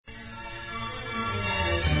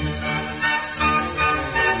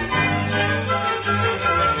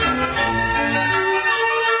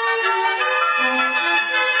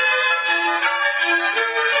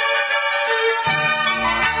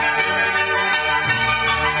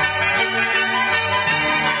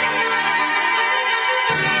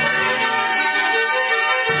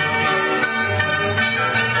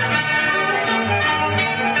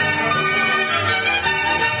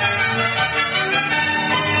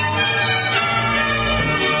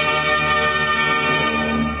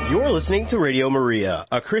You're listening to Radio Maria,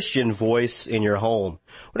 a Christian voice in your home.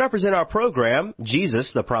 We now present our program,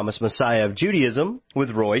 Jesus, the Promised Messiah of Judaism,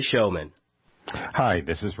 with Roy Schoeman. Hi,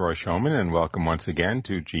 this is Roy Schoeman, and welcome once again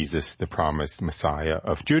to Jesus, the Promised Messiah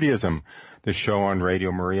of Judaism, the show on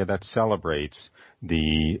Radio Maria that celebrates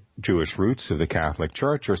the Jewish roots of the Catholic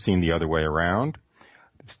Church, or seen the other way around,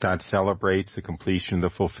 that celebrates the completion, the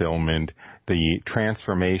fulfillment, the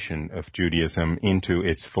transformation of Judaism into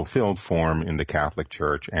its fulfilled form in the Catholic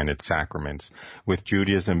Church and its sacraments, with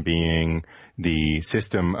Judaism being the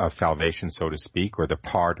system of salvation, so to speak, or the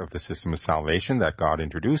part of the system of salvation that God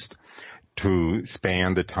introduced to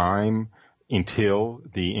span the time until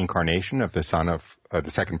the incarnation of the Son of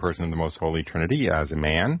the second person of the Most Holy Trinity as a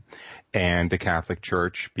man, and the Catholic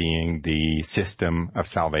Church being the system of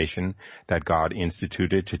salvation that God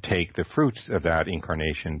instituted to take the fruits of that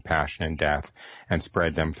incarnation, passion, and death and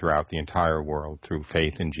spread them throughout the entire world through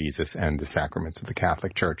faith in Jesus and the sacraments of the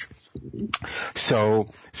Catholic Church. So,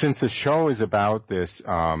 since the show is about this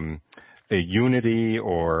a unity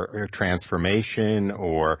or a transformation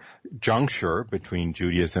or juncture between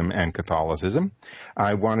Judaism and Catholicism,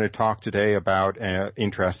 I want to talk today about an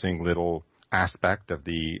interesting little aspect of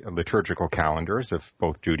the liturgical calendars of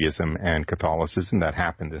both Judaism and Catholicism that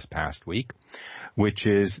happened this past week, which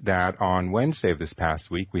is that on Wednesday of this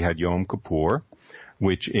past week we had Yom Kippur,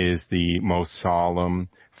 which is the most solemn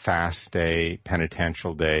fast day,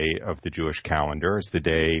 penitential day of the Jewish calendar. It's the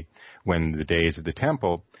day when the days of the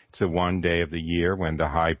temple, it's the one day of the year when the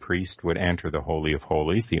high priest would enter the Holy of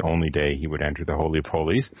Holies, the only day he would enter the Holy of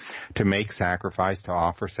Holies, to make sacrifice, to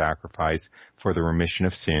offer sacrifice for the remission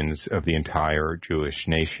of sins of the entire Jewish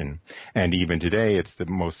nation. And even today, it's the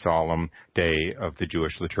most solemn day of the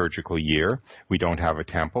Jewish liturgical year. We don't have a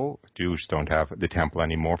temple. Jews don't have the temple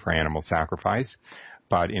anymore for animal sacrifice,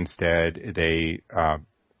 but instead they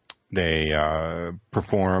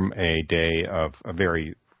perform a day of a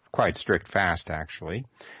very quite strict fast, actually.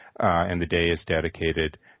 And the day is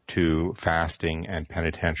dedicated to fasting and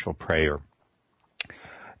penitential prayer,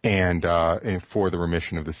 and for the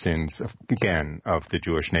remission of the sins, of the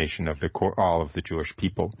Jewish nation, of all of the Jewish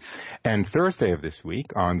people. And Thursday of this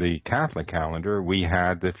week, on the Catholic calendar, we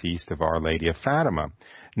had the feast of Our Lady of Fatima.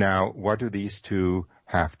 Now, what do these two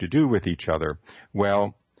have to do with each other?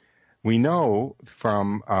 Well, we know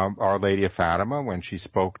from Our Lady of Fatima, when she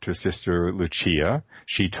spoke to Sister Lucia,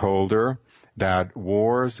 she told her that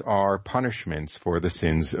wars are punishments for the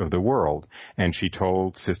sins of the world. And she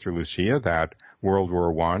told Sister Lucia that World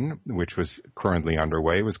War I, which was currently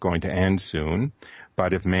underway, was going to end soon.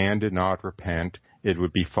 But if man did not repent, it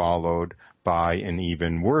would be followed by an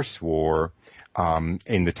even worse war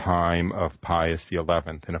in the time of Pius XI.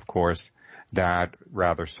 And of course, that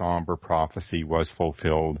rather somber prophecy was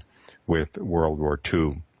fulfilled with World War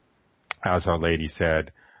II. As Our Lady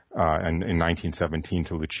said in 1917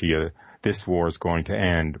 to Lucia, this war is going to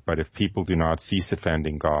end, but if people do not cease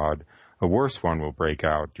offending God, a worse one will break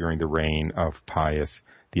out during the reign of Pius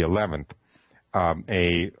XI.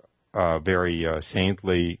 A very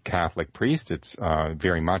saintly Catholic priest. It's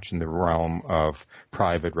very much in the realm of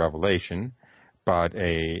private revelation, but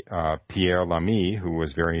a Pierre Lamy, who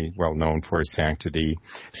was very well known for his sanctity,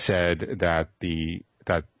 said that the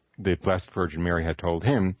Blessed Virgin Mary had told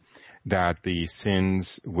him that the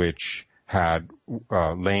sins which had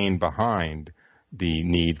lain behind the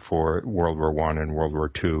need for World War I and World War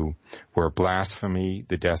II were blasphemy,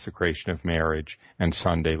 the desecration of marriage, and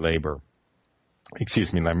Sunday labor.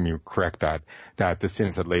 Excuse me, let me correct that the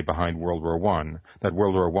sins that lay behind World War I, that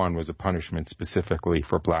World War I was a punishment specifically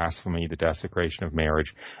for blasphemy, the desecration of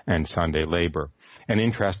marriage, and Sunday labor. And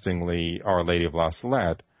interestingly, Our Lady of La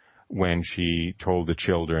Salette, when she told the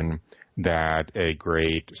children that a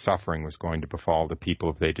great suffering was going to befall the people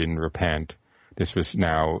if they didn't repent. This was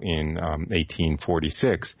now in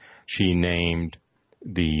 1846. She named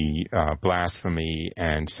the blasphemy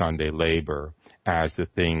and Sunday labor as the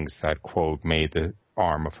things that, quote, made the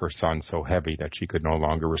arm of her son so heavy that she could no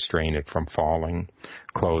longer restrain it from falling,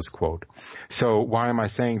 close quote. So why am I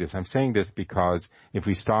saying this? I'm saying this because if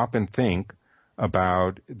we stop and think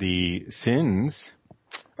about the sins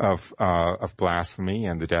of blasphemy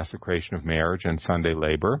and the desecration of marriage and Sunday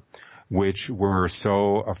labor, which were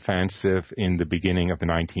so offensive in the beginning of the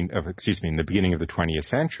 20th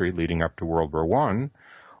century, leading up to World War I,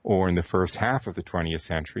 or in the first half of the 20th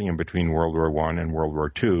century, in between World War I and World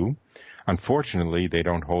War II. Unfortunately, they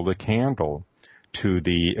don't hold a candle to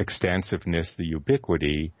the extensiveness, the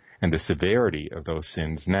ubiquity, and the severity of those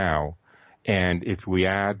sins now. And if we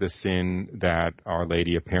add the sin that Our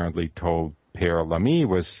Lady apparently told Père Lamy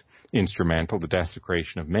was instrumental, the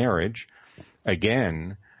desecration of marriage,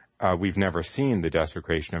 again, we've never seen the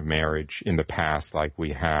desecration of marriage in the past like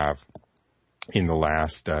we have in the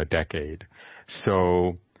last decade.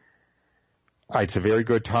 So it's a very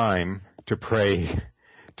good time to pray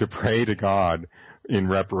to God in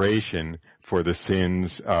reparation for the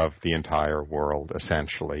sins of the entire world,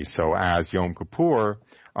 essentially. So as Yom Kippur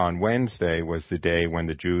on Wednesday was the day when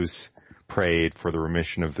the Jews prayed for the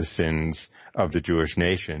remission of the sins of the Jewish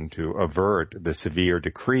nation to avert the severe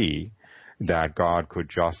decree that God could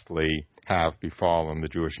justly have befallen the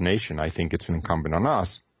Jewish nation, I think it's incumbent on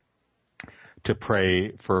us to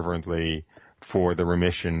pray fervently for the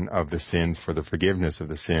remission of the sins, for the forgiveness of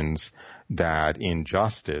the sins, that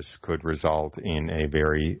injustice could result in a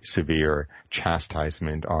very severe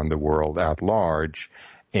chastisement on the world at large.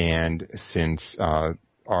 And since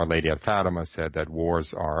Our Lady at Fatima said that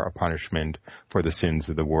wars are a punishment for the sins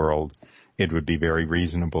of the world, it would be very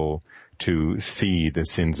reasonable to see the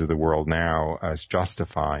sins of the world now as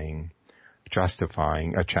justifying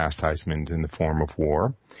a chastisement in the form of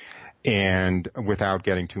war. And without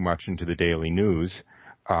getting too much into the daily news,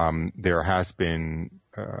 there has been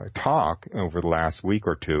talk over the last week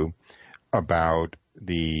or two about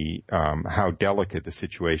how delicate the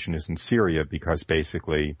situation is in Syria, because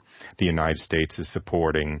basically the United States is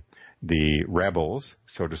supporting the rebels,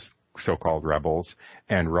 so-called rebels,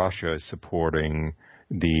 and Russia is supporting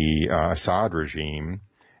the Assad regime.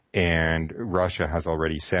 And Russia has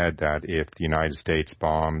already said that if the United States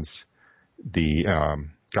bombs the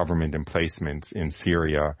government emplacements in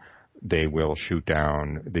Syria, they will shoot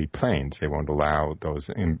down the planes. They won't allow those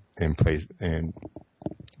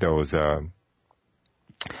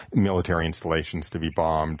military installations to be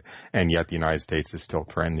bombed, and yet the United States is still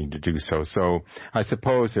threatening to do so. So I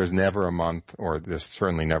suppose there's never a month, or there's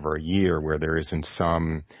certainly never a year, where there isn't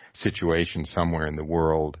some situation somewhere in the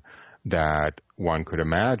world that one could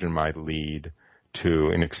imagine might lead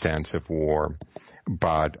to an extensive war.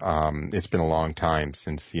 But it's been a long time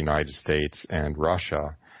since the United States and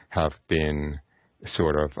Russia have been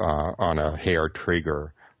sort of on a hair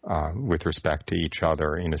trigger with respect to each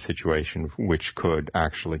other in a situation which could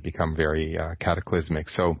actually become very cataclysmic.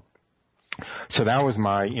 So that was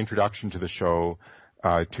my introduction to the show,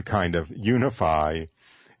 to kind of unify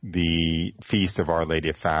the feast of Our Lady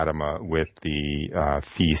of Fatima with the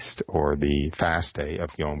feast or the fast day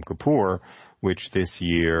of Yom Kippur, which this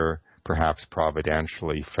year perhaps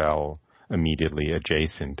providentially fell immediately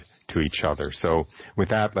adjacent to each other. So with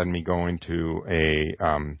that, let me go into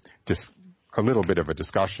just a little bit of a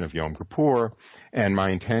discussion of Yom Kippur. And my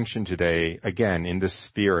intention today, again, in the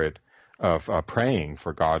spirit of praying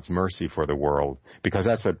for God's mercy for the world, because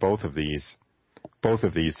that's what both of these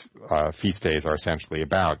feast days are essentially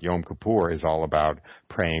about. Yom Kippur is all about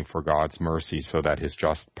praying for God's mercy so that his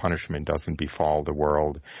just punishment doesn't befall the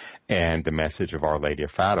world. And the message of Our Lady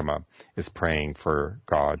of Fatima is praying for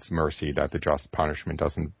God's mercy that the just punishment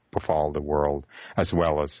doesn't befall the world, as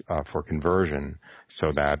well as for conversion,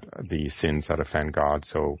 so that the sins that offend God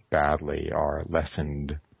so badly are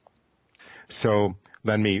lessened. So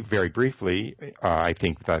let me very briefly, I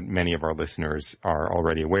think that many of our listeners are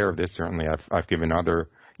already aware of this. Certainly I've given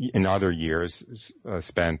in other years,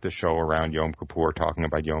 spent the show around Yom Kippur talking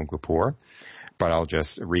about Yom Kippur, but I'll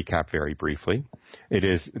just recap very briefly. It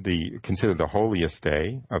is considered the holiest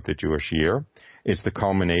day of the Jewish year. It's the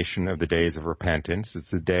culmination of the days of repentance. It's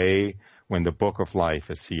the day when the book of life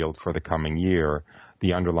is sealed for the coming year.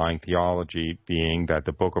 The underlying theology being that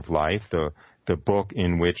the book of life, the book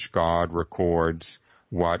in which God records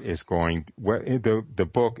the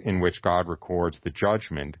book in which God records the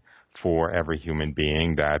judgment for every human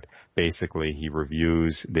being, that basically he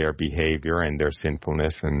reviews their behavior and their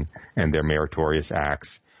sinfulness and their meritorious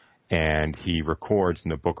acts, and he records in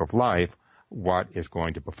the book of life what is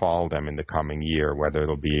going to befall them in the coming year, whether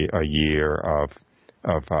it'll be a year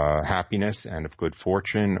of happiness and of good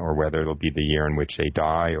fortune, or whether it'll be the year in which they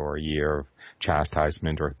die, or a year of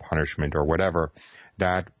chastisement or punishment or whatever.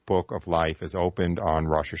 That book of life is opened on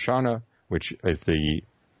Rosh Hashanah, which is the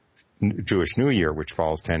Jewish New Year, which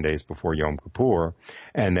falls 10 days before Yom Kippur,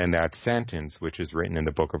 and then that sentence, which is written in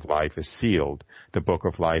the book of life, is sealed. The book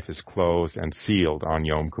of life is closed and sealed on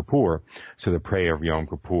Yom Kippur. So the prayer of Yom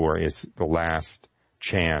Kippur is the last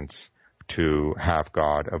chance to have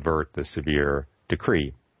God avert the severe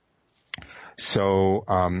decree. So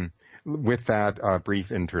with that brief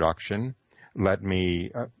introduction, let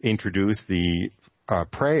me introduce the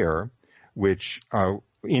prayer, which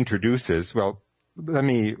introduces, let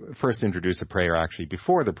me first introduce a prayer actually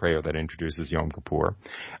before the prayer that introduces Yom Kippur,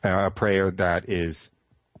 a prayer that is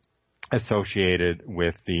associated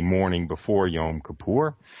with the morning before Yom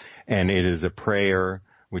Kippur, and it is a prayer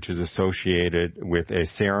which is associated with a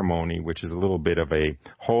ceremony which is a little bit of a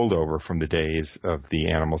holdover from the days of the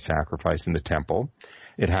animal sacrifice in the temple.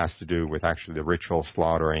 It has to do with actually the ritual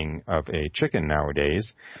slaughtering of a chicken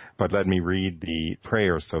nowadays. But let me read the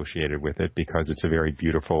prayer associated with it because it's a very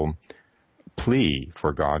beautiful plea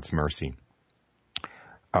for God's mercy.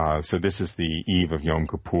 So this is the eve of Yom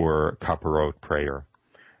Kippur Kapparot prayer.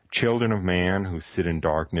 Children of man who sit in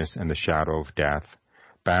darkness and the shadow of death,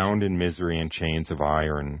 bound in misery and chains of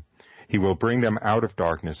iron, he will bring them out of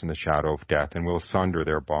darkness and the shadow of death and will sunder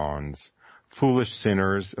their bonds. Foolish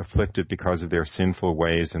sinners, afflicted because of their sinful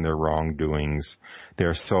ways and their wrongdoings,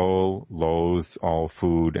 their soul loathes all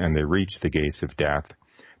food and they reach the gates of death.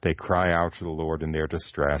 They cry out to the Lord in their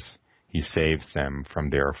distress. He saves them from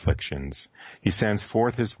their afflictions. He sends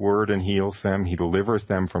forth his word and heals them. He delivers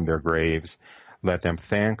them from their graves. Let them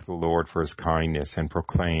thank the Lord for his kindness and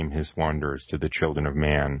proclaim his wonders to the children of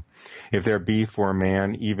man. If there be for a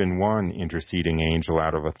man even one interceding angel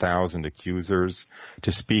out of 1,000 accusers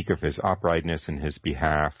to speak of his uprightness in his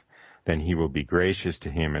behalf, then he will be gracious to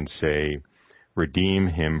him and say, redeem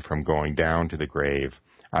him from going down to the grave.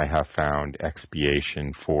 I have found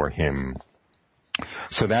expiation for him.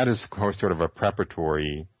 So that is, of course, sort of a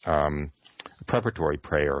preparatory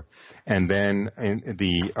prayer. And then in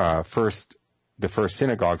the first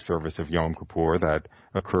synagogue service of Yom Kippur that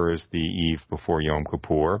occurs the eve before Yom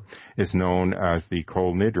Kippur is known as the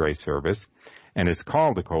Kol Nidre service. And it's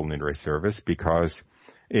called the Kol Nidre service because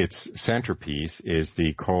its centerpiece is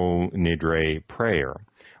the Kol Nidre prayer,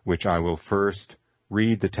 which I will first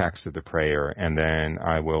read the text of the prayer and then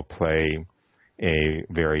I will play a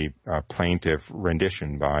very plaintive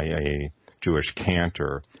rendition by a Jewish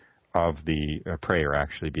cantor of the prayer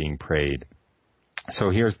actually being prayed. So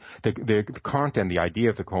here's the content, the idea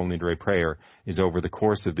of the Kol Nidre prayer is over the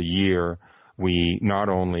course of the year, we not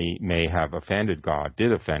only may have offended God,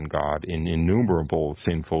 did offend God in innumerable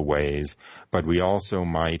sinful ways, but we also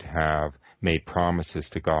might have made promises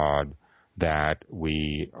to God that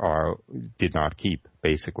we did not keep,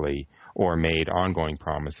 basically, or made ongoing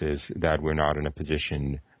promises that we're not in a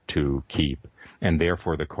position to keep. And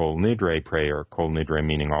therefore the Kol Nidre prayer, Kol Nidre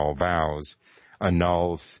meaning all vows,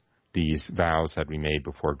 annuls these vows that we made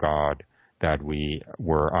before God that we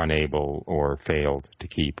were unable or failed to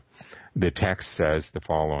keep. The text says the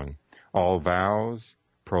following: all vows,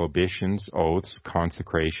 prohibitions, oaths,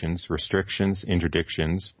 consecrations, restrictions,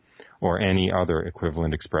 interdictions, or any other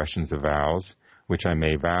equivalent expressions of vows, which I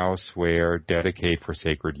may vow, swear, dedicate for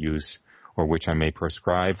sacred use, or which I may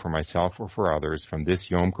prescribe for myself or for others from this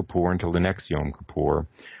Yom Kippur until the next Yom Kippur,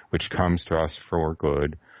 which comes to us for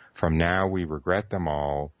good. From now we regret them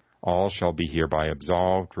all. All shall be hereby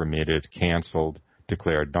absolved, remitted, canceled,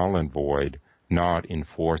 declared null and void, not in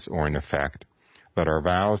force or in effect. Let our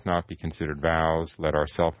vows not be considered vows. Let our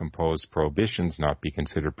self-imposed prohibitions not be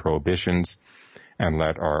considered prohibitions. And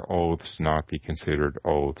let our oaths not be considered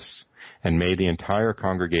oaths. And may the entire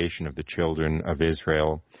congregation of the children of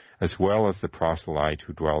Israel, as well as the proselyte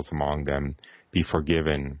who dwells among them, be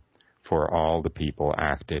forgiven, for all the people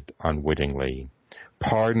acted unwittingly.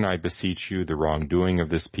 Pardon, I beseech you, the wrongdoing of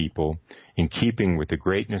this people, in keeping with the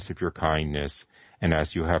greatness of your kindness, and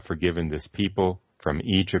as you have forgiven this people from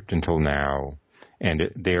Egypt until now.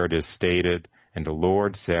 And there it is stated, and the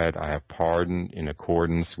Lord said, I have pardoned in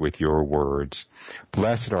accordance with your words.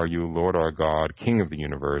 Blessed are you, Lord our God, King of the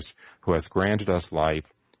universe, who has granted us life,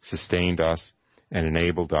 sustained us, and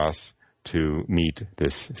enabled us to meet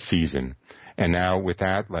this season. And now with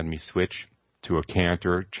that, let me switch to a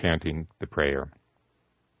cantor chanting the prayer.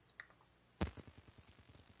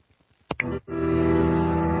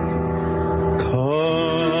 Kol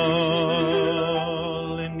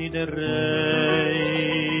nidrei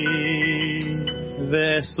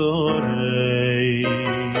vesorei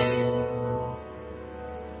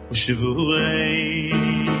ushvuei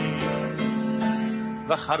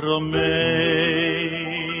vacharomei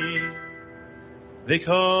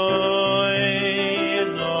v'koi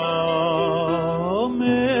nomei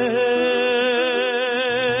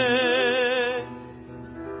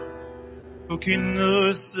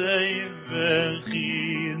ukinusei v'chinuyeh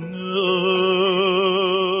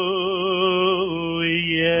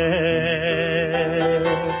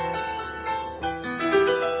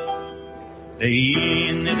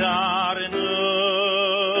ein darnu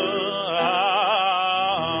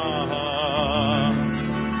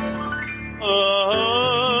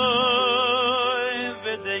oy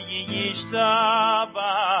v'dei yishtabanu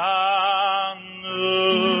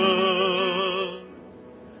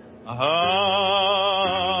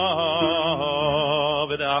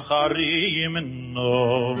v'dacharim no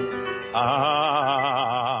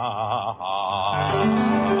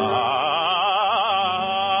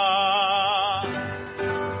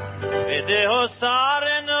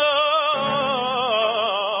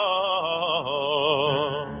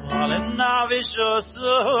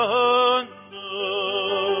son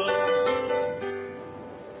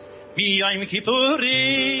Yom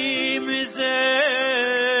Kippurim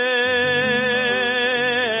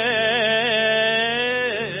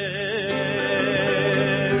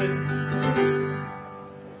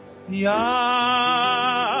Yad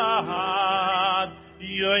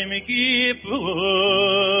Yom Kippurim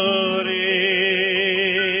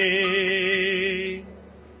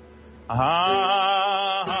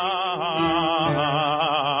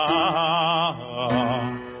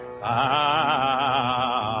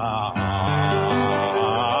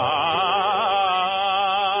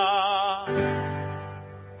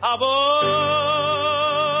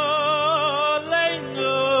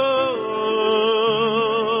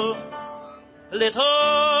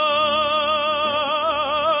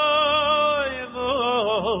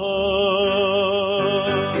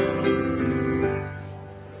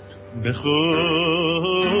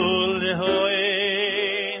B'chol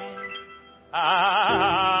lehoim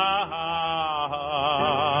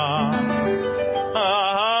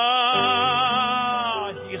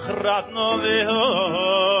Yichratno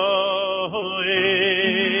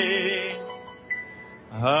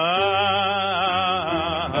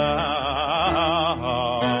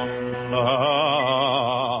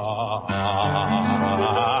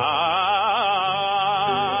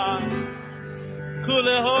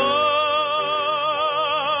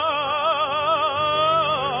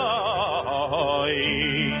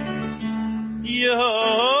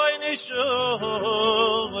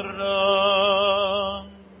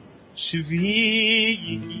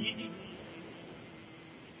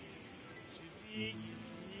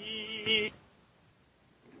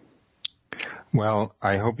Well,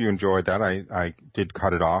 I hope you enjoyed that. I did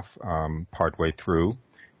cut it off partway through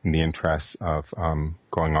in the interest of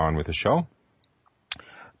going on with the show.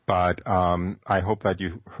 But I hope that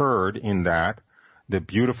you heard in that the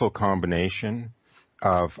beautiful combination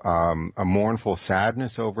of a mournful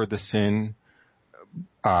sadness over the sin,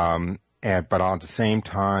 but at the same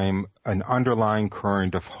time, an underlying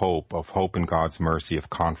current of hope in God's mercy, of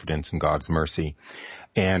confidence in God's mercy.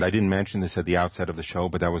 And I didn't mention this at the outset of the show,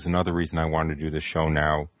 but that was another reason I wanted to do this show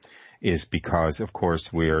now, is because, of course,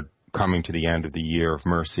 we're coming to the end of the year of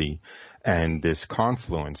mercy, and this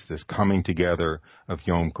confluence, this coming together of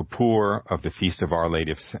Yom Kippur, of the Feast of Our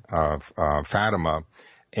Lady of Fatima,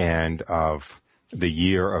 and of the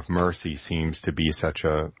year of mercy seems to be such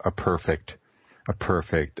a perfect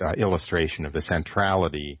illustration of the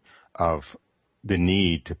centrality of the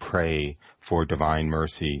need to pray for divine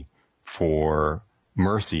mercy, for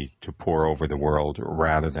mercy to pour over the world,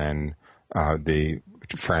 rather than the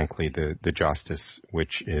justice,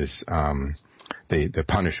 which is the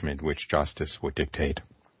punishment which justice would dictate.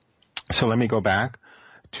 So let me go back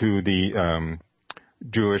to the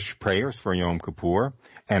Jewish prayers for Yom Kippur,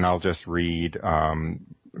 and I'll just read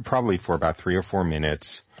probably for about 3 or 4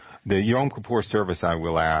 minutes. The Yom Kippur service, I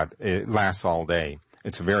will add, it lasts all day.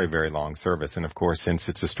 It's a very, very long service. And of course, since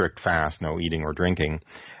it's a strict fast, no eating or drinking,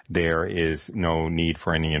 there is no need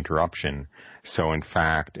for any interruption. So in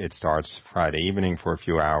fact, it starts Friday evening for a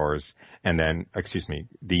few hours, and then,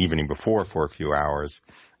 the evening before for a few hours,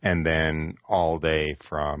 and then all day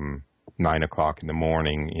from 9 o'clock in the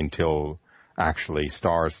morning until actually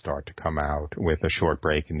stars start to come out, with a short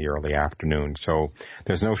break in the early afternoon. So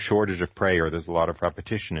there's no shortage of prayer. There's a lot of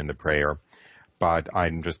repetition in the prayer. But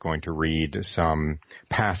I'm just going to read some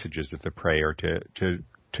passages of the prayer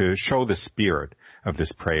to show the spirit of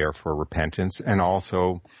this prayer for repentance, and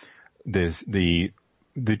also the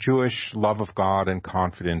Jewish love of God and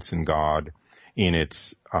confidence in God in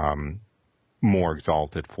its more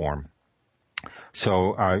exalted form.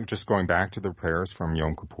 So just going back to the prayers from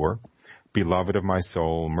Yom Kippur. Beloved of my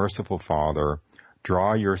soul, merciful Father,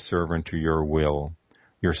 draw your servant to your will.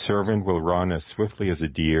 Your servant will run as swiftly as a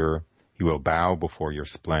deer. He will bow before your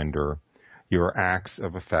splendor. Your acts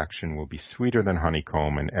of affection will be sweeter than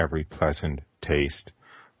honeycomb and every pleasant taste.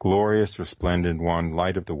 Glorious, resplendent one,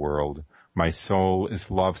 light of the world, my soul is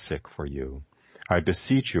lovesick for you. I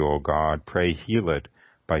beseech you, O God, pray heal it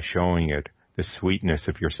by showing it the sweetness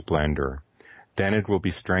of your splendor. Then it will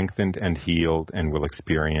be strengthened and healed and will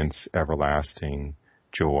experience everlasting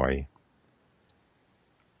joy.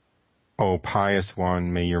 O pious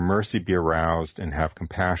one, may your mercy be aroused and have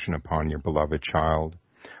compassion upon your beloved child.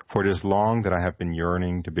 For it is long that I have been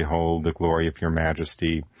yearning to behold the glory of your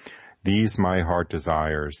majesty. These my heart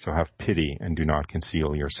desires, so have pity and do not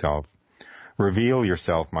conceal yourself. Reveal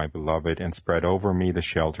yourself, my beloved, and spread over me the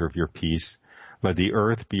shelter of your peace. Let the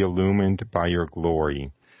earth be illumined by your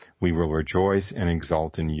glory. We will rejoice and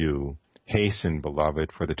exult in you. Hasten,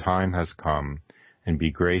 beloved, for the time has come. and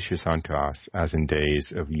be gracious unto us as in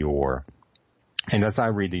days of yore. And as I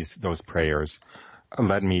read those prayers,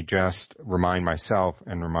 let me just remind myself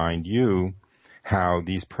and remind you how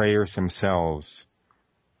these prayers themselves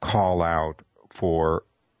call out for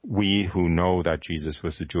we who know that Jesus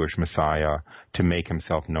was the Jewish Messiah to make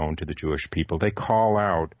himself known to the Jewish people. They call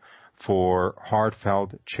out for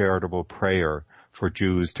heartfelt, charitable prayer for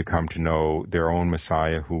Jews to come to know their own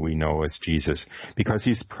Messiah, who we know as Jesus. Because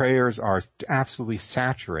these prayers are absolutely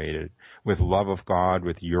saturated with love of God,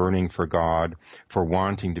 with yearning for God, for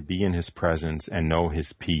wanting to be in his presence and know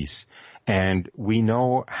his peace. And we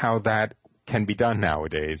know how that can be done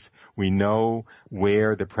nowadays. We know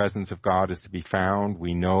where the presence of God is to be found.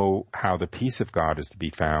 We know how the peace of God is to be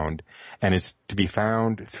found. And it's to be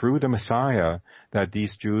found through the Messiah that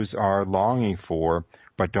these Jews are longing for,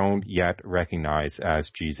 but don't yet recognize as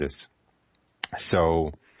Jesus.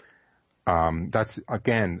 So that's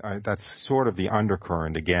sort of the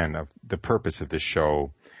undercurrent, again, of the purpose of this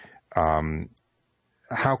show.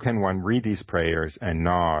 How can one read these prayers and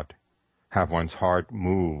not have one's heart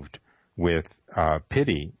moved with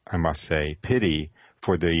pity, I must say, pity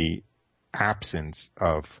for the absence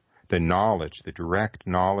of the knowledge, the direct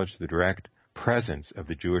presence of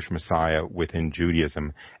the Jewish Messiah within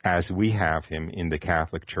Judaism as we have him in the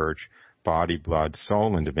Catholic Church, body, blood,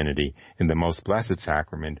 soul, and divinity, in the most blessed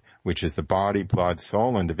sacrament, which is the body, blood,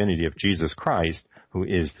 soul, and divinity of Jesus Christ, who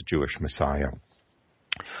is the Jewish Messiah.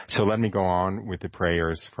 So let me go on with the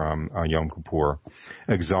prayers from Yom Kippur.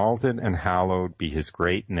 Exalted and hallowed be his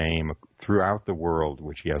great name throughout the world,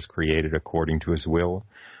 which he has created according to his will.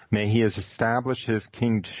 May he establish his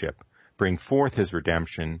kingship, bring forth his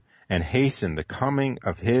redemption, and hasten the coming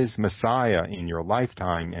of his Messiah in your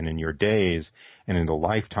lifetime and in your days, and in the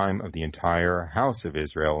lifetime of the entire house of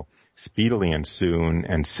Israel, speedily and soon,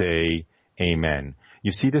 and say, Amen.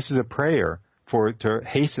 You see, this is a prayer to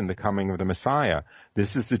hasten the coming of the Messiah.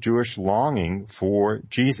 This is the Jewish longing for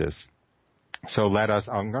Jesus. So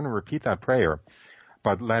I'm going to repeat that prayer,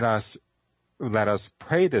 but let us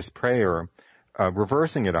pray this prayer,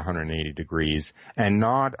 reversing it 180 degrees, and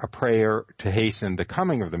not a prayer to hasten the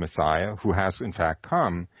coming of the Messiah, who has in fact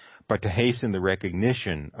come, but to hasten the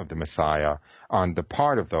recognition of the Messiah on the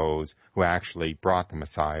part of those who actually brought the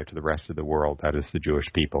Messiah to the rest of the world, that is the Jewish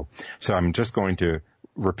people. So I'm just going to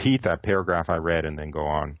repeat that paragraph I read and then go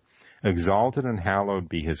on. Exalted and hallowed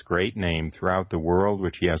be his great name throughout the world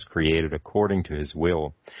which he has created according to his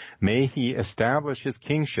will. May he establish his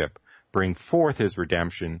kingship, bring forth his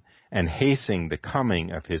redemption, and hasten the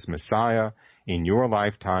coming of his Messiah in your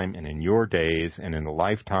lifetime and in your days and in the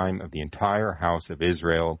lifetime of the entire house of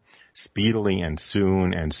Israel, speedily and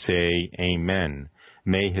soon, and say, Amen.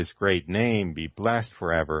 May his great name be blessed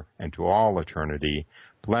forever and to all eternity,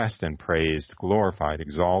 blessed and praised, glorified,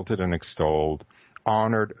 exalted and extolled,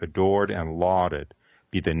 honored, adored, and lauded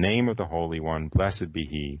be the name of the Holy One, blessed be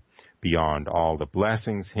he, beyond all the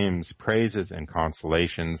blessings, hymns, praises, and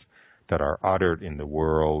consolations that are uttered in the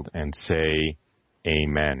world, and say,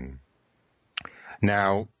 Amen.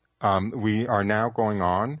 Now, we are now going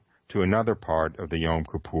on to another part of the Yom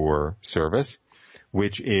Kippur service,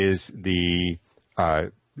 which is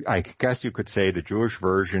I guess you could say, the Jewish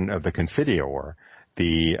version of the Confiteor,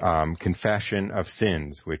 the confession of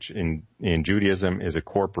sins, which in Judaism is a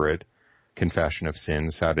corporate confession of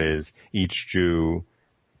sins. That is, each Jew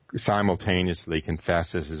simultaneously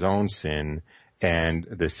confesses his own sin and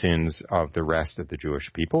the sins of the rest of the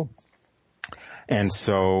Jewish people. And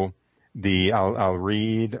so I'll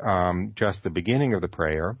read just the beginning of the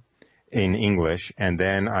prayer in English, and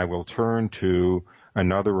then I will turn to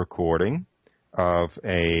another recording of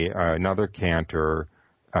another cantor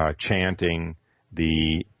chanting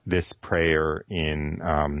this prayer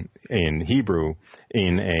in Hebrew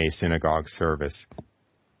in a synagogue service.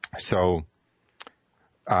 So,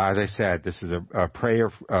 as I said, this is a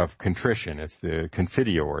prayer of contrition. It's the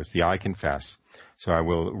Confiteor. It's the I confess. So I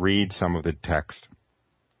will read some of the text.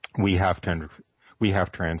 We have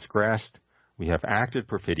transgressed. We have acted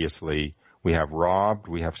perfidiously. We have robbed.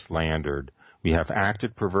 We have slandered. We have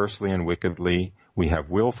acted perversely and wickedly. We have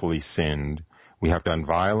willfully sinned. We have done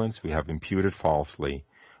violence. We have imputed falsely.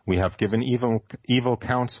 We have given evil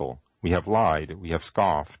counsel. We have lied. We have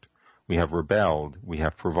scoffed. We have rebelled. We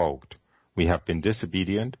have provoked. We have been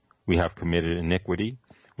disobedient. We have committed iniquity.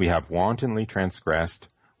 We have wantonly transgressed.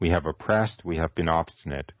 We have oppressed. We have been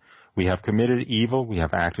obstinate. We have committed evil. We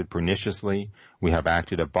have acted perniciously. We have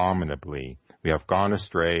acted abominably. We have gone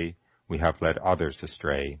astray. We have led others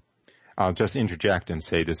astray. I'll just interject and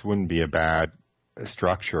say this wouldn't be a bad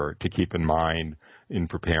structure to keep in mind in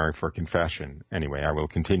preparing for confession. Anyway, I will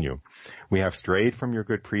continue. We have strayed from your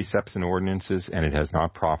good precepts and ordinances, and it has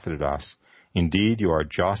not profited us. Indeed, you are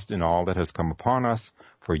just in all that has come upon us,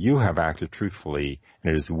 for you have acted truthfully,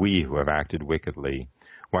 and it is we who have acted wickedly.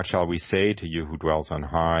 What shall we say to you who dwells on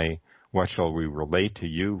high? What shall we relate to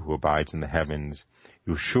you who abides in the heavens?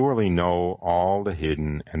 You surely know all the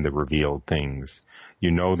hidden and the revealed things.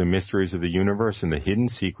 You know the mysteries of the universe and the hidden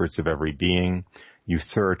secrets of every being. You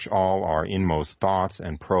search all our inmost thoughts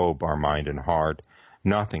and probe our mind and heart.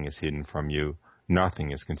 Nothing is hidden from you.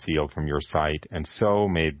 Nothing is concealed from your sight. And so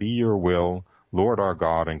may it be your will, Lord our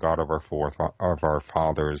God and God of our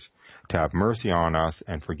fathers, to have mercy on us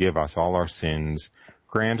and forgive us all our sins.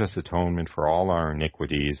 Grant us atonement for all our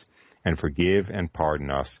iniquities, and forgive and pardon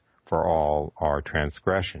us for all our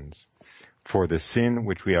transgressions. For the sin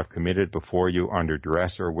which we have committed before you under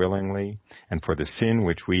duress or willingly, and for the sin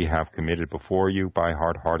which we have committed before you by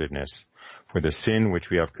hard-heartedness, for the sin which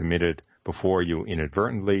we have committed before you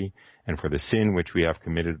inadvertently, and for the sin which we have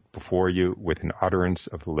committed before you with an utterance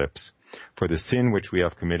of the lips, for the sin which we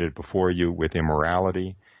have committed before you with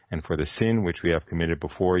immorality, and for the sin which we have committed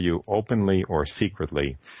before you openly or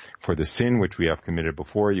secretly, for the sin which we have committed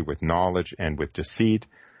before you with knowledge and with deceit,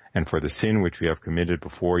 and for the sin which we have committed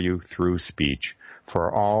before you through speech.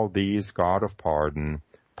 For all these, God of pardon,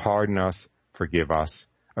 pardon us, forgive us,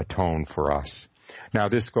 atone for us. Now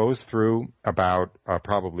this goes through about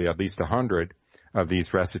probably at least 100 of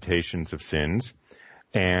these recitations of sins,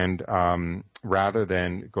 and rather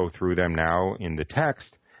than go through them now in the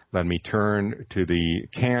text, let me turn to the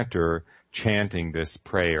cantor chanting this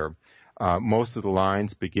prayer. Most of the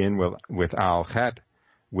lines begin with al-chet,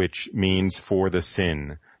 which means for the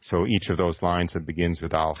sin. So each of those lines that begins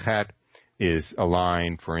with al-chet is a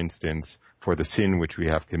line, for instance, for the sin which we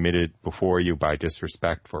have committed before you by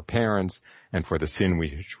disrespect for parents, and for the sin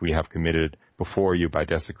which we have committed before you by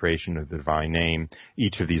desecration of the divine name.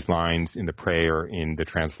 Each of these lines in the prayer in the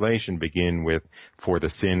translation begin with for the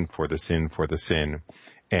sin, for the sin, for the sin.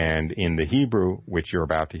 And in the Hebrew, which you're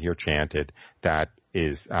about to hear chanted, that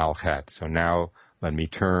is al-chet. So now let me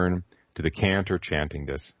turn to the cantor chanting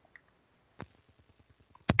this.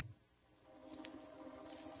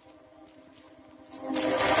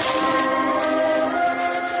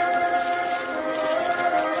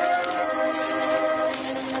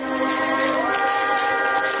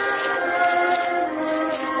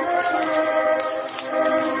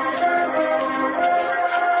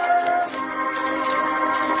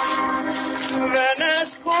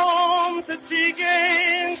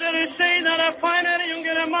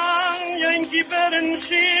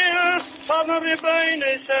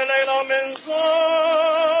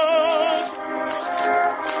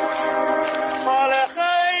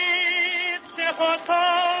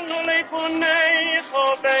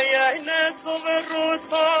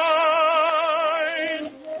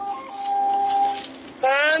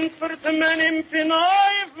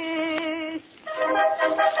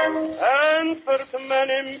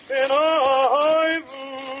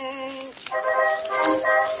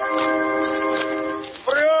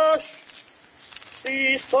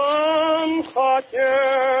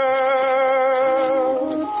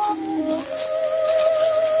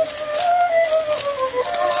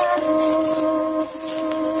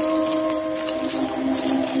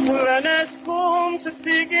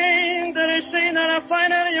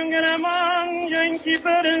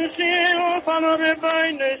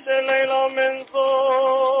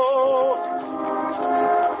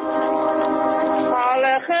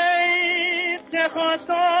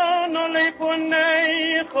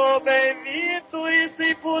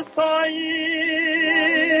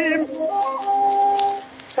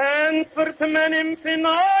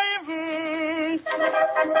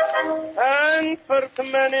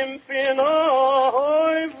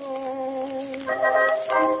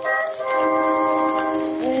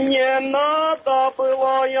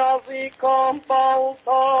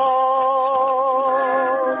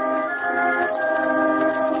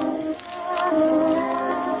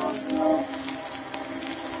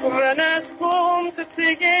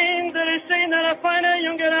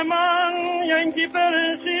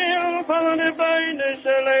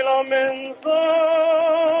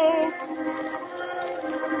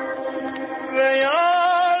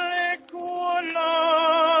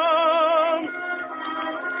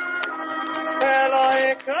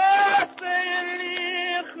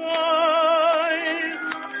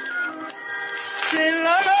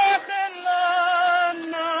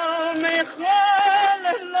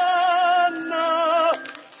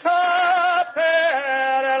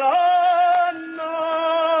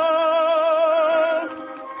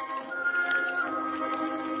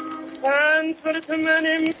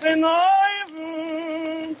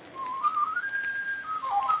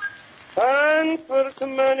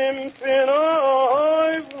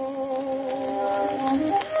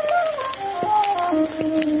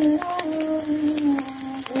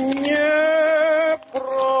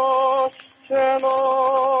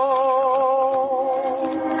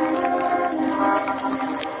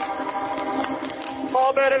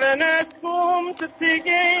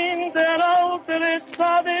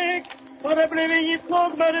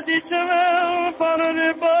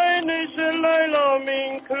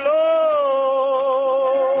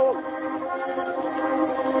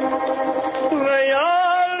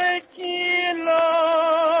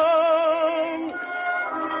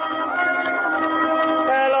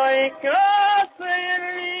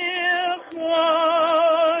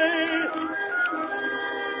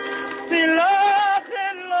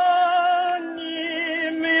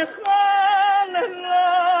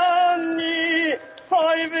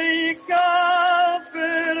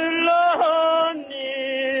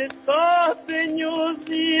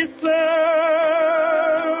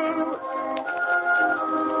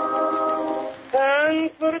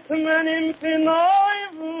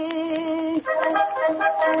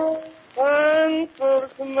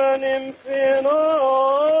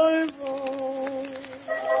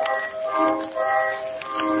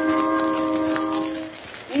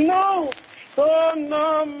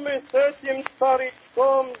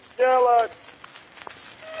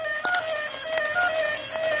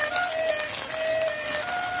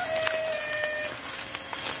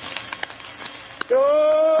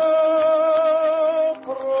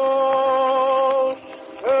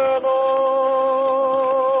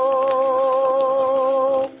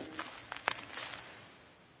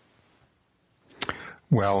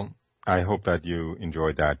 Well, I hope that you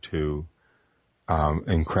enjoyed that too.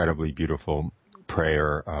 Incredibly beautiful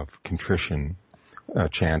prayer of contrition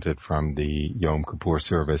chanted from the Yom Kippur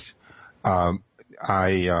service. I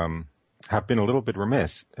have been a little bit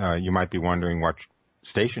remiss. You might be wondering what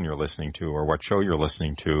station you're listening to or what show you're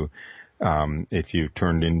listening to. If you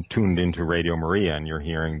tuned into Radio Maria and you're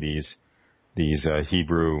hearing these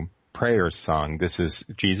Hebrew prayers sung. This is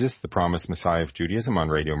Jesus, the Promised Messiah of Judaism on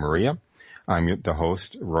Radio Maria. I'm the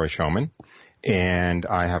host, Roy Schoeman, and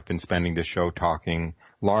I have been spending this show talking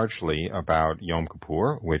largely about Yom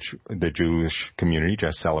Kippur, which the Jewish community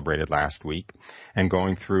just celebrated last week, and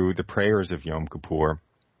going through the prayers of Yom Kippur.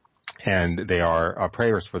 And they are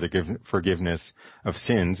prayers for the forgiveness of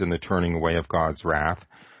sins and the turning away of God's wrath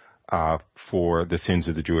for the sins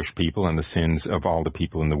of the Jewish people and the sins of all the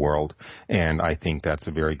people in the world. And I think that's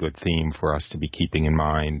a very good theme for us to be keeping in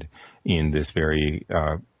mind in this very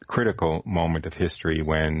critical moment of history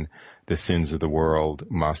when the sins of the world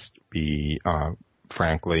must be,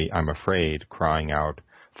 frankly, I'm afraid, crying out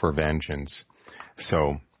for vengeance.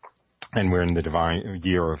 So, and we're in the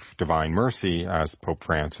year of divine mercy, as Pope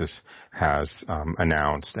Francis has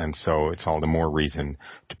announced, and so it's all the more reason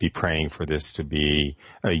to be praying for this to be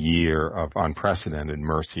a year of unprecedented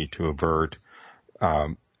mercy to avert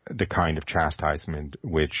the kind of chastisement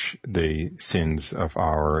which the sins of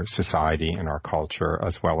our society and our culture,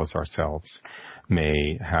 as well as ourselves,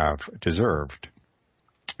 may have deserved.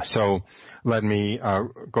 So let me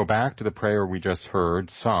go back to the prayer we just heard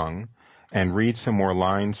sung and read some more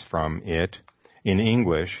lines from it in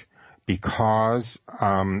English, because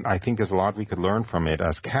I think there's a lot we could learn from it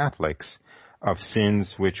as Catholics of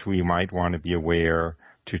sins which we might want to be aware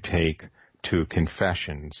to take to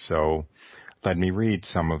confession. So let me read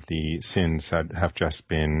some of the sins that have just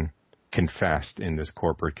been confessed in this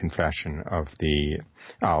corporate confession of the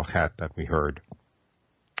Al-Chet that we heard.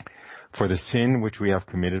 For the sin which we have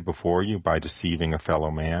committed before you by deceiving a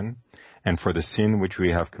fellow man, and for the sin which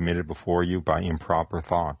we have committed before you by improper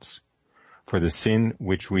thoughts, for the sin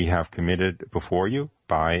which we have committed before you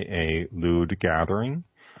by a lewd gathering,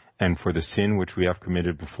 and for the sin which we have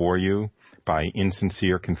committed before you by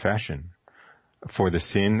insincere confession, for the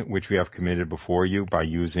sin which we have committed before you by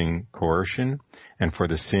using coercion, and for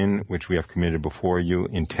the sin which we have committed before you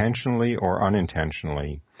intentionally or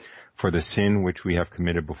unintentionally, for the sin which we have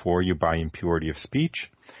committed before you by impurity of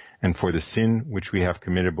speech, and for the sin which we have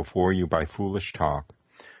committed before you by foolish talk,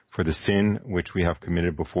 for the sin which we have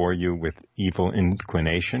committed before you with evil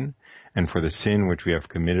inclination, and for the sin which we have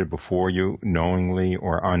committed before you knowingly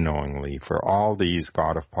or unknowingly. For all these,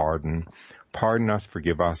 God of pardon, pardon us,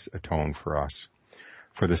 forgive us, atone for us.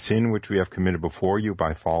 For the sin which we have committed before you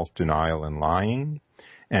by false denial and lying,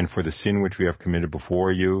 and for the sin which we have committed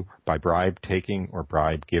before you by bribe taking or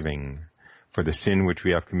bribe giving, for the sin which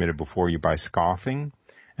we have committed before you by scoffing,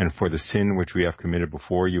 and for the sin which we have committed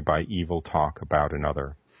before you by evil talk about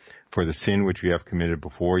another, for the sin which we have committed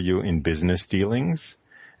before you in business dealings,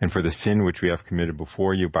 and for the sin which we have committed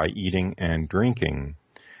before you by eating and drinking,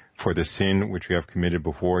 for the sin which we have committed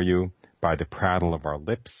before you by the prattle of our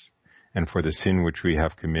lips, and for the sin which we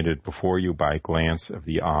have committed before you by a glance of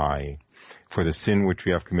the eye, for the sin which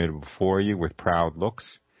we have committed before you with proud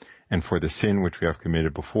looks, and for the sin which we have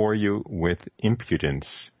committed before you with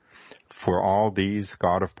impudence. For all these,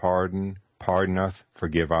 God of pardon, pardon us,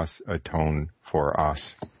 forgive us, atone for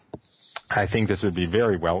us. I think this would be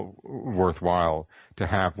very well worthwhile to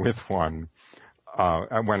have with one.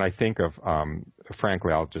 When I think of,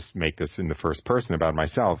 frankly, I'll just make this in the first person about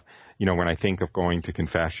myself. When I think of going to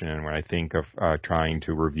confession and when I think of trying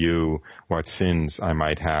to review what sins I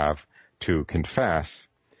might have to confess,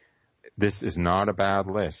 this is not a bad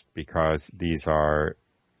list, because these are,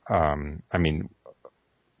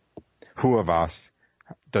 who of us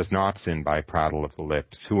does not sin by prattle of the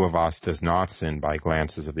lips? Who of us does not sin by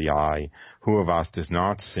glances of the eye? Who of us does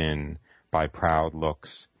not sin by proud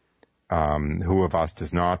looks? Who of us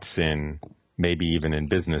does not sin, maybe even in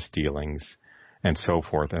business dealings, and so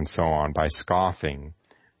forth and so on, by scoffing,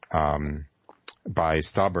 by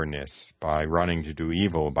stubbornness, by running to do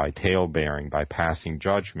evil, by tale-bearing, by passing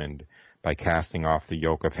judgment, by casting off the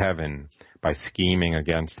yoke of heaven, by scheming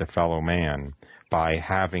against a fellow man, by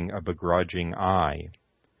having a begrudging eye.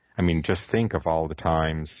 Just think of all the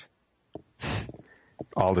times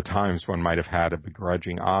one might have had a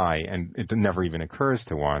begrudging eye, and it never even occurs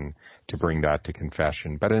to one to bring that to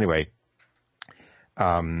confession. But anyway,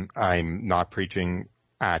 I'm not preaching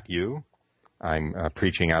at you. I'm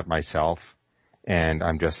preaching at myself, and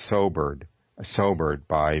I'm just sobered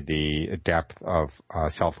by the depth of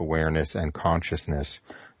self-awareness and consciousness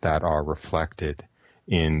that are reflected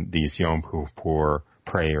in these Yom Kippur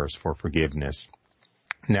prayers for forgiveness.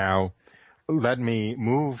 Now, let me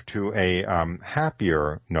move to a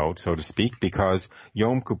happier note, so to speak, because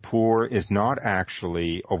Yom Kippur is not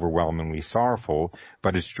actually overwhelmingly sorrowful,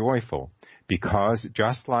 but it's joyful. Because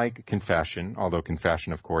just like confession, although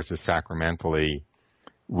confession, of course, is sacramentally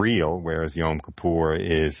real, whereas Yom Kippur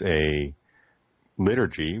is a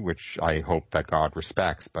liturgy, which I hope that God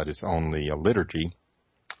respects, but it's only a liturgy.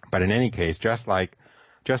 But in any case, just like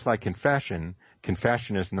confession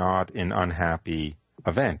is not an unhappy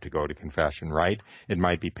event to go to confession, right? It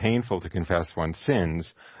might be painful to confess one's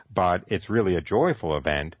sins, but it's really a joyful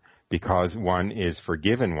event because one is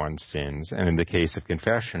forgiven one's sins. And in the case of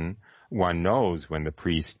confession, one knows when the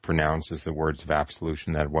priest pronounces the words of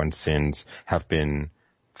absolution that one's sins have been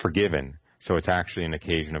forgiven. So it's actually an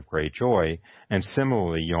occasion of great joy. And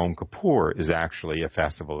similarly, Yom Kippur is actually a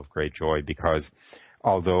festival of great joy because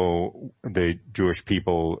although the Jewish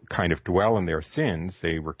people kind of dwell in their sins,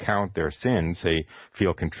 they recount their sins, they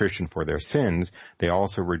feel contrition for their sins, they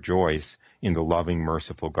also rejoice in the loving,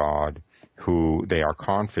 merciful God who they are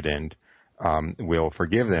confident will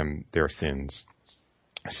forgive them their sins.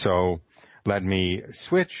 So let me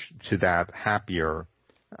switch to that happier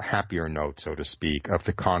note, so to speak, of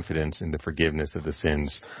the confidence in the forgiveness of the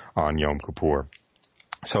sins on Yom Kippur.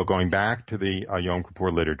 So going back to the Yom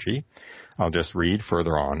Kippur liturgy, I'll just read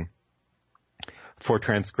further on. For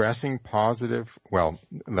transgressing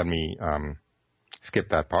let me skip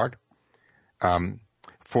that part.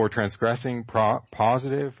 For transgressing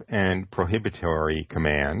positive and prohibitory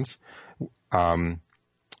commands,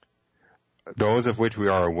 those of which we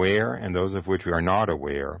are aware and those of which we are not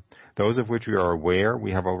aware. Those of which we are aware,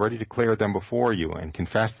 we have already declared them before you and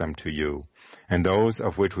confessed them to you. And those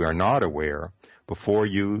of which we are not aware, before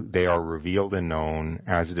you they are revealed and known,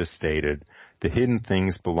 as it is stated, the hidden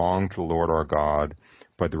things belong to the Lord our God,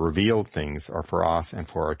 but the revealed things are for us and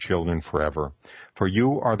for our children forever. For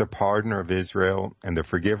you are the pardoner of Israel and the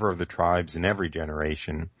forgiver of the tribes in every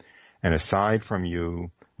generation. And aside from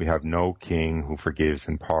you, we have no king who forgives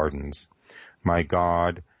and pardons. My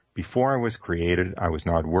God, before I was created, I was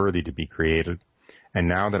not worthy to be created. And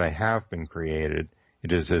now that I have been created,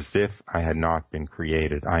 it is as if I had not been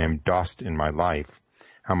created. I am dust in my life.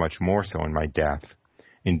 How much more so in my death?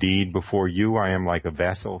 Indeed, before you I am like a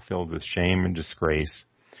vessel filled with shame and disgrace.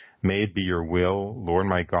 May it be your will, Lord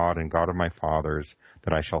my God and God of my fathers,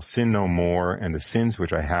 that I shall sin no more, and the sins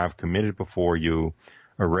which I have committed before you,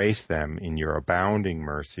 erase them in your abounding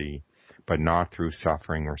mercy, but not through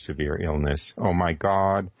suffering or severe illness. O my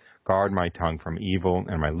God, guard my tongue from evil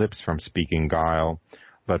and my lips from speaking guile.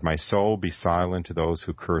 Let my soul be silent to those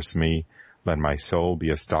who curse me. Let my soul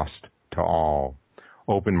be as dust to all.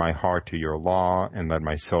 Open my heart to your law, and let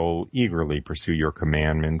my soul eagerly pursue your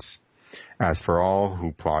commandments. As for all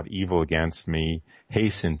who plot evil against me,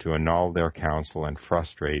 hasten to annul their counsel and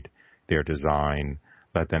frustrate their design.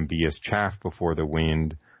 Let them be as chaff before the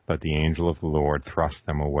wind. let the angel of the Lord thrust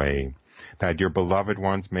them away. That your beloved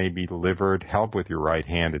ones may be delivered, help with your right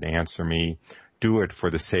hand and answer me. Do it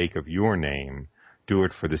for the sake of your name. Do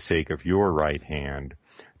it for the sake of your right hand.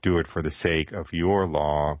 Do it for the sake of your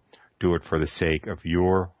law. Do it for the sake of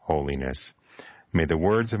your holiness. May the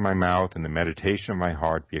words of my mouth and the meditation of my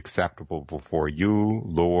heart be acceptable before you,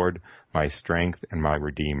 Lord, my strength and my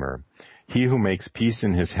Redeemer. He who makes peace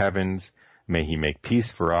in his heavens, may he make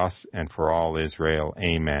peace for us and for all Israel.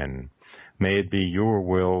 Amen. May it be your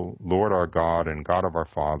will, Lord our God and God of our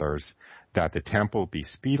fathers, that the temple be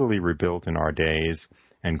speedily rebuilt in our days,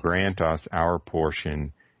 and grant us our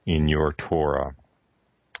portion in your Torah.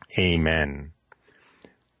 Amen.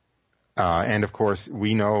 And of course,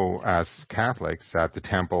 we know as Catholics that the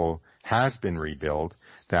temple has been rebuilt,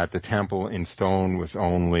 that the temple in stone was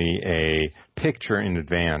only a picture in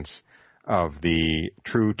advance of the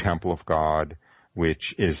true temple of God,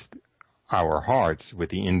 which is our hearts with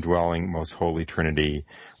the indwelling most holy Trinity,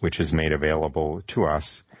 which is made available to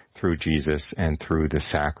us through Jesus and through the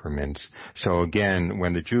sacraments. So again,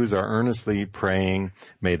 when the Jews are earnestly praying,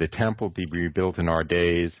 may the temple be rebuilt in our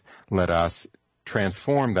days, let us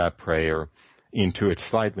transform that prayer into its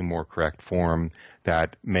slightly more correct form,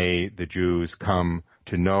 that may the Jews come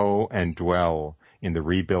to know and dwell in the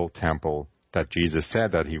rebuilt temple that Jesus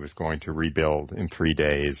said that he was going to rebuild in 3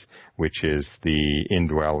 days, which is the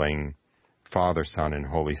indwelling Father, Son, and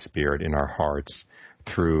Holy Spirit in our hearts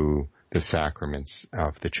through the sacraments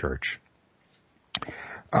of the Church.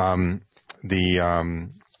 So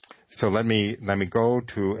let me go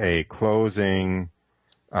to a closing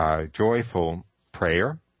joyful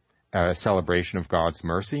prayer, a celebration of God's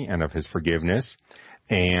mercy and of his forgiveness,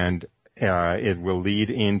 and it will lead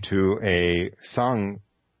into a sung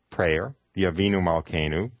prayer, the Avinu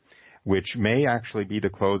Malkeinu, which may actually be the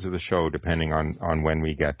close of the show depending on when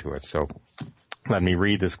we get to it. So let me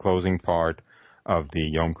read this closing part of the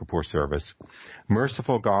Yom Kippur service.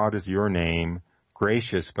 Merciful God is your name.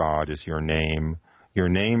 Gracious God is your name. Your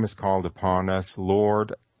name is called upon us.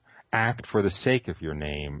 Lord, act for the sake of your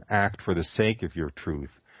name. Act for the sake of your truth.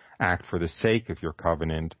 Act for the sake of your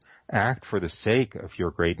covenant. Act for the sake of your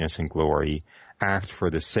greatness and glory. Act for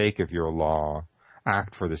the sake of your law.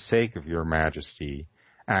 Act for the sake of your majesty.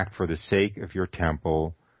 Act for the sake of your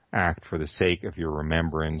temple. Act for the sake of your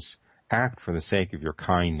remembrance. Act for the sake of your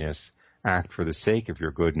kindness. Act for the sake of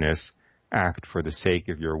your goodness. Act for the sake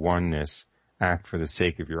of your oneness. Act for the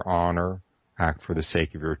sake of your honor. Act for the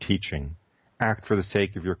sake of your teaching. Act for the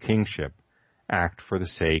sake of your kingship. Act for the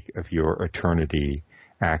sake of your eternity.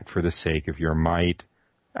 Act for the sake of your might.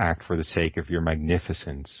 Act for the sake of your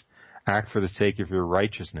magnificence. Act for the sake of your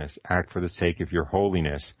righteousness. Act for the sake of your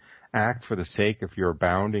holiness. Act for the sake of your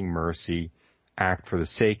abounding mercy. Act for the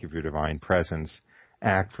sake of your divine presence.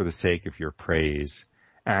 Act for the sake of your praise.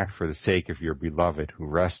 Act for the sake of your beloved who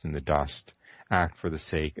rest in the dust. Act for the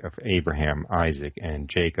sake of Abraham, Isaac, and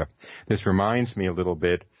Jacob. This reminds me a little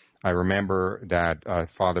bit. I remember that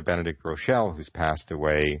Father Benedict Rochelle, who's passed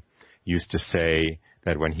away, used to say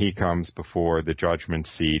that when he comes before the judgment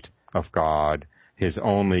seat of God, his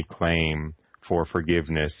only claim for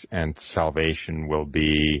forgiveness and salvation will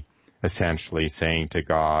be essentially saying to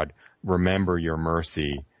God, remember your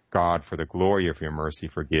mercy. God, for the glory of your mercy,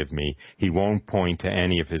 forgive me. He won't point to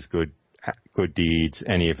any of his good deeds,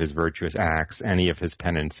 any of his virtuous acts, any of his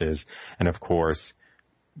penances. And of course,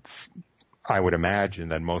 I would imagine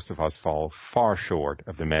that most of us fall far short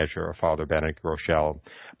of the measure of Father Benedict Rochelle,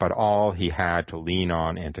 but all he had to lean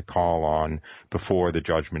on and to call on before the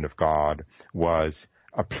judgment of God was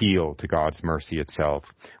appeal to God's mercy itself,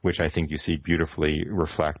 which I think you see beautifully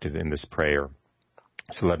reflected in this prayer.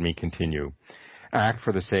 So let me continue. Act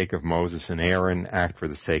for the sake of Moses and Aaron. Act for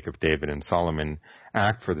the sake of David and Solomon.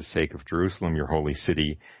 Act for the sake of Jerusalem, your holy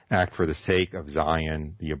city. Act for the sake of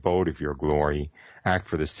Zion, the abode of your glory. Act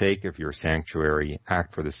for the sake of your sanctuary.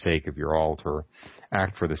 Act for the sake of your altar.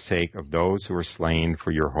 Act for the sake of those who are slain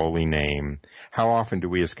for your holy name. How often do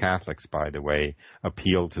we as Catholics, by the way,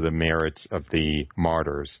 appeal to the merits of the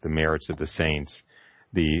martyrs, the merits of the saints,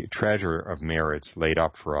 the treasure of merits laid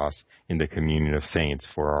up for us in the communion of saints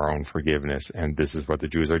for our own forgiveness. And this is what the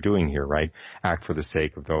Jews are doing here, right? Act for the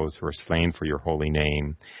sake of those who are slain for your holy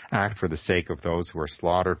name. Act for the sake of those who are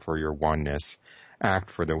slaughtered for your oneness.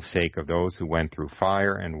 Act for the sake of those who went through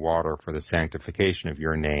fire and water for the sanctification of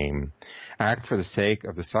your name. Act for the sake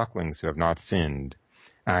of the sucklings who have not sinned.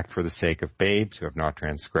 Act for the sake of babes who have not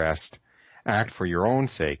transgressed. Act for your own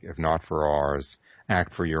sake, if not for ours.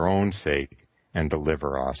 Act for your own sake, and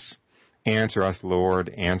deliver us. Answer us, Lord.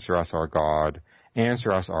 Answer us, our God.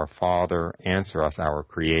 Answer us, our Father. Answer us, our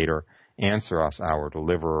Creator. Answer us, our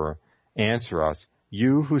Deliverer. Answer us,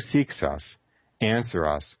 you who seeks us, answer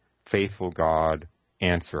us, faithful God,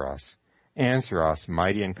 answer us. Answer us,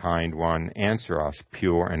 mighty and kind one, answer us,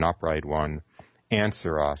 pure and upright one,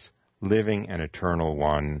 answer us, living and eternal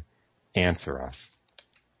one, answer us.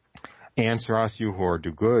 Answer us, you who are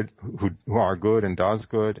good and does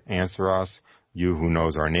good, answer us. You who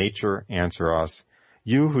knows our nature, answer us.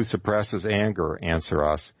 You who suppresses anger, answer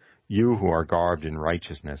us. You who are garbed in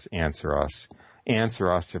righteousness, answer us.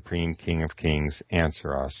 Answer us, Supreme King of Kings,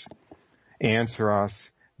 answer us. Answer us,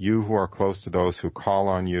 you who are close to those who call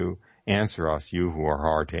on you, answer us, you who are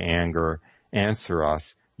hard to anger. Answer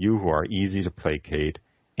us, you who are easy to placate.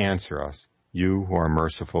 Answer us, you who are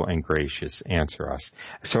merciful and gracious, answer us.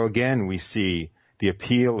 So again, we see the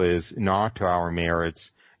appeal is not to our merits,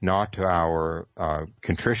 not to our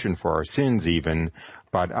contrition for our sins even,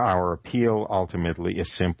 but our appeal ultimately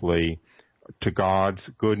is simply to God's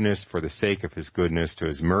goodness for the sake of his goodness, to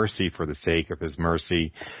his mercy for the sake of his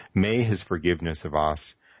mercy. May his forgiveness of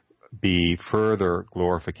us be further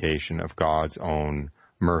glorification of God's own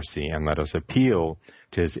mercy, and let us appeal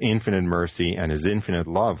to his infinite mercy and his infinite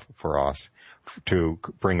love for us to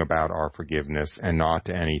bring about our forgiveness, and not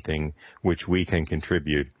to anything which we can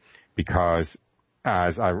contribute. Because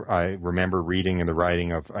as I remember reading in the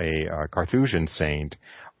writing of a Carthusian saint,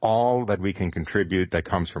 all that we can contribute that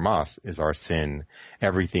comes from us is our sin.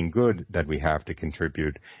 Everything good that we have to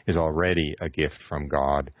contribute is already a gift from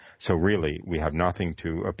God. So really, we have nothing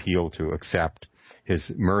to appeal to except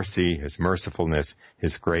his mercy, his mercifulness,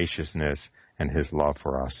 his graciousness, and his love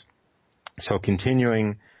for us. So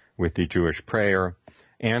continuing with the Jewish prayer,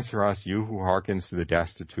 answer us, you who hearkens to the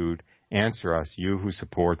destitute. Answer us, you who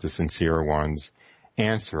support the sincere ones.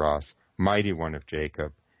 Answer us, mighty one of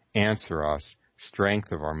Jacob. Answer us,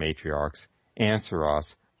 strength of our matriarchs. Answer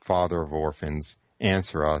us, father of orphans.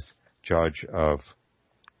 Answer us, judge of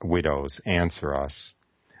widows. Answer us.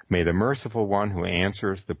 May the merciful one who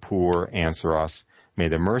answers the poor answer us. May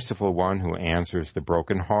the merciful one who answers the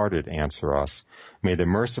brokenhearted answer us. May the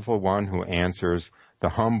merciful one who answers the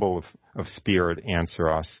humble of spirit answer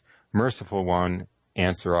us. Merciful one,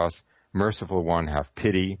 answer us. Merciful one, have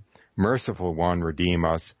pity. Merciful one, redeem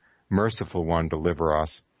us. Merciful one, deliver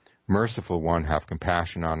us. Merciful one, have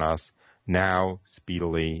compassion on us, now,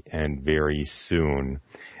 speedily, and very soon.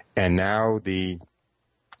 And now the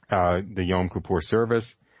Yom Kippur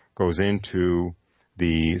service goes into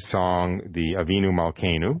the song, the Avinu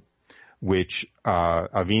Malkeinu, which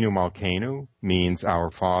Avinu Malkeinu means our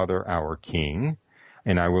Father, our King.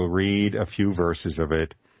 And I will read a few verses of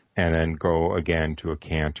it and then go again to a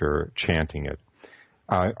cantor chanting it.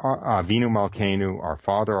 Avinu Malkeinu, our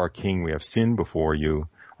Father, our King, we have sinned before you.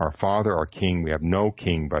 Our Father, our King, we have no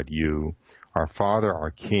king but you. Our Father, our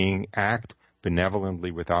King, act benevolently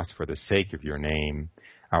with us for the sake of your name.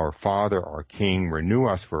 Our Father, our King, renew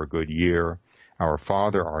us for a good year. Our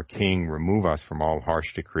Father, our King, remove us from all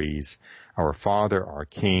harsh decrees. Our Father, our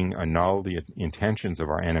King, annul the intentions of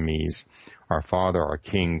our enemies. Our Father, our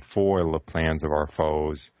King, foil the plans of our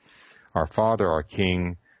foes. Our Father, our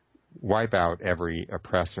King, wipe out every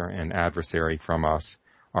oppressor and adversary from us.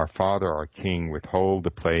 Our Father, our King, withhold the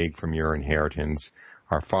plague from your inheritance.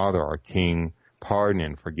 Our Father, our King, pardon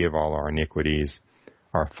and forgive all our iniquities.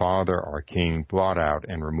 Our Father, our King, blot out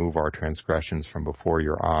and remove our transgressions from before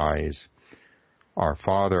your eyes. Our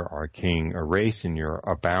Father, our King, erase in your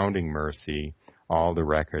abounding mercy all the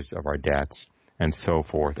records of our debts, and so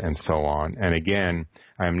forth and so on. And again,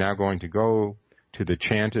 I am now going to go to the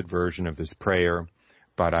chanted version of this prayer,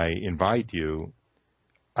 but I invite you,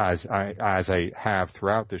 as I have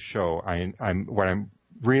throughout the show, what I'm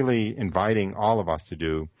really inviting all of us to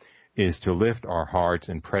do is to lift our hearts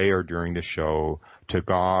in prayer during the show to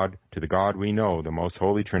God, to the God we know, the most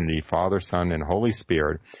holy Trinity, Father, Son, and Holy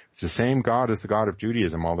Spirit. It's the same God as the God of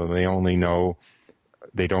Judaism, although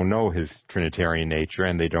they don't know his Trinitarian nature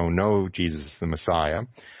and they don't know Jesus the Messiah.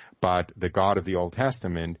 But the God of the Old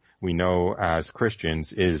Testament, we know as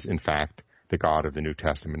Christians, is in fact the God of the New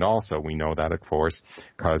Testament also. We know that, of course,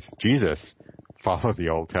 because Jesus followed the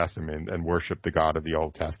Old Testament and worshiped the God of the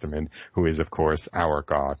Old Testament, who is, of course, our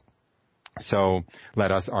God. So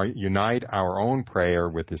let us unite our own prayer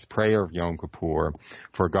with this prayer of Yom Kippur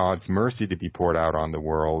for God's mercy to be poured out on the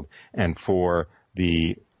world and for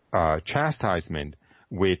the chastisement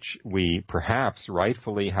which we perhaps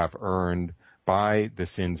rightfully have earned by the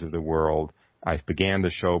sins of the world. I began the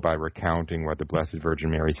show by recounting what the Blessed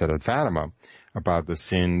Virgin Mary said at Fatima about the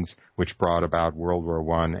sins which brought about World War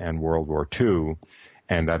I and World War II,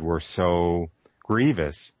 and that were so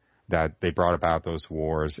grievous that they brought about those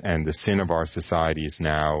wars, and the sin of our societies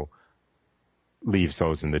now leaves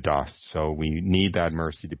those in the dust. So we need that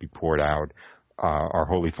mercy to be poured out our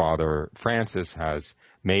Holy Father Francis has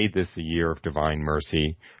made this a year of divine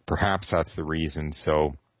mercy. Perhaps that's the reason.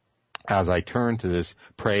 So as I turn to this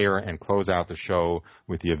prayer and close out the show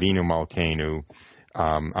with the Avinu Malkeinu,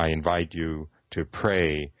 I invite you to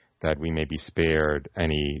pray that we may be spared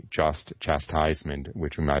any just chastisement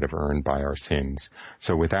which we might have earned by our sins.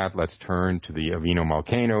 So with that, let's turn to the Avinu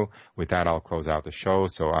Malkeinu. With that, I'll close out the show.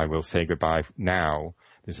 So I will say goodbye now.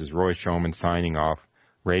 This is Roy Schoeman signing off.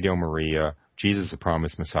 Radio Maria, Jesus the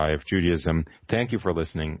Promised Messiah of Judaism. Thank you for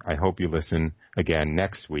listening. I hope you listen again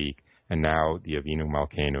next week. And now, the Avinu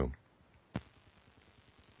Malkeinu.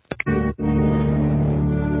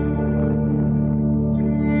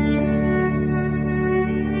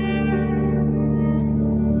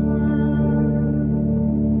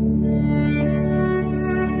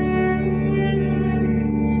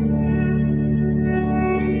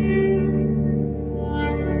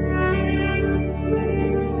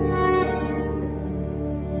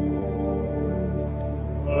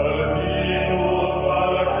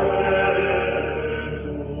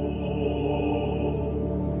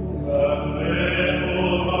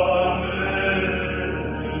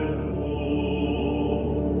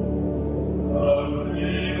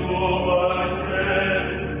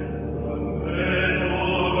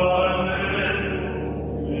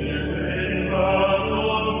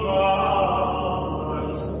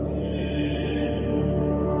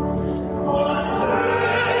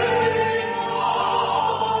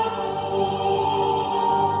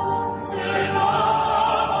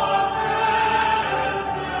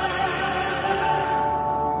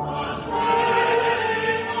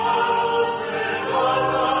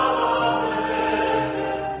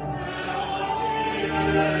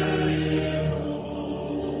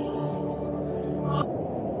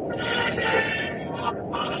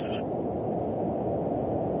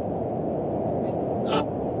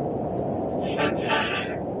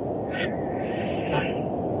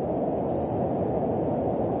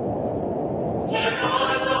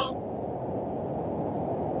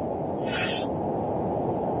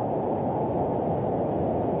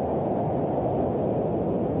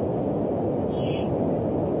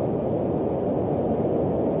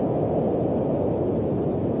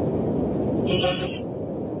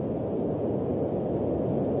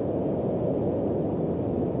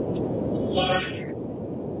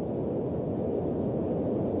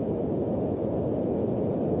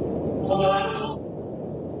 Lord.